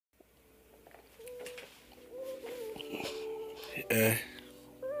Yeah.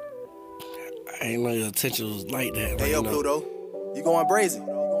 I ain't know your attention was like that. Hey, yo, Pluto, you going brazen?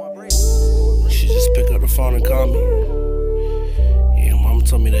 She just pick up the phone and call me. Yeah, mama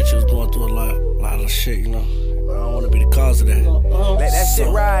told me that you was going through a lot of shit, you know. I don't want to be the cause of that. Let that shit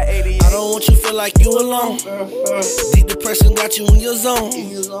ride, 88. I don't want you to feel like you alone. Deep depression got you in your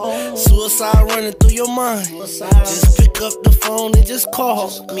zone. Suicide running through your mind. Just pick up the phone and just call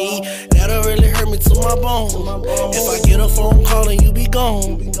me. That'll really hurt me to my bone. If I get a phone call and you be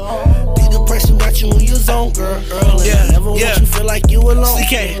gone. Deep depression got you in your zone, girl. Yeah, I never want you to feel like you alone.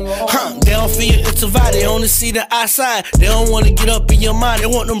 CK, they don't feel your introvert, they only see the outside. They don't want to get up in your mind, they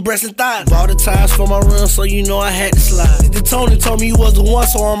want them breasts and thighs. Bought the tires for my rim, so you know I had to slide. The Tony told me you was the one,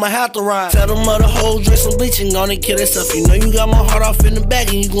 so I'ma have to ride. Tell them other hoes dress some bleaching on and kill themself. You know you got my heart off in the bag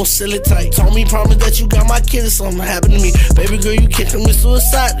and you gon' seal it tight. Told me promise that you got my kid if something happen to me. Baby girl, you can't commit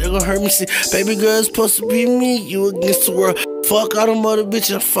suicide, they gon' hurt me. See, baby girl, it's supposed to be me, you against the world. Fuck all them other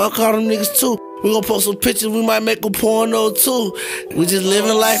bitches, fuck all them niggas too. We gon' post some pictures, we might make a porno too. We just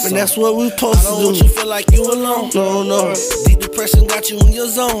living life and that's what we supposed to do. I don't want you to feel like you alone. No. Deep depression got you in your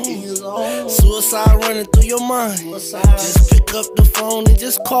zone. Suicide running through your mind. Just pick up the phone and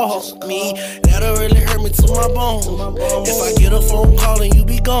just call me. That'll really hurt me to my bone. If I get a phone call and you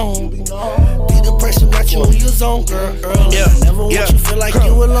be gone. Deep depression got you in your zone, girl. I never want you to feel like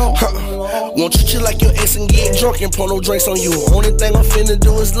you alone. Want you chill like your ex and get drunk and pour no drinks on you. Only thing I'm finna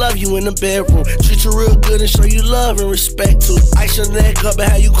do is love you in the bedroom. Treat you real good and show you love and respect too. Ice your neck up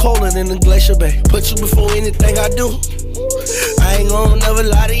and have you colder than the glacier bay. Put you before anything I do. I ain't gonna never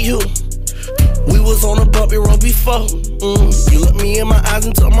lie to you. We was on a bumpy road before. You look me in my eyes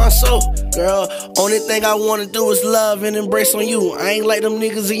and took my soul. Girl, only thing I wanna do is love and embrace on you. I ain't like them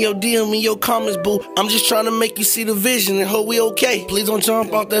niggas in your DM and your comments, boo. I'm just trying to make you see the vision and hope we okay. Please don't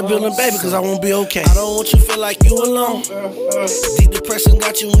jump off that building, baby, cause I won't be okay. I don't want you to feel like you alone. Deep depression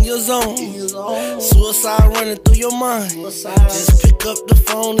got you in your zone. Suicide running through your mind. Just pick up the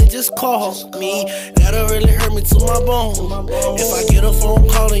phone and just call me. That'll really hurt me to my bone. If I get a phone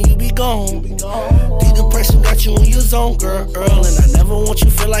call and you be gone. Deep depression got you in your zone, girl. And I never want you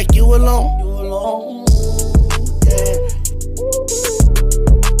to feel like you alone.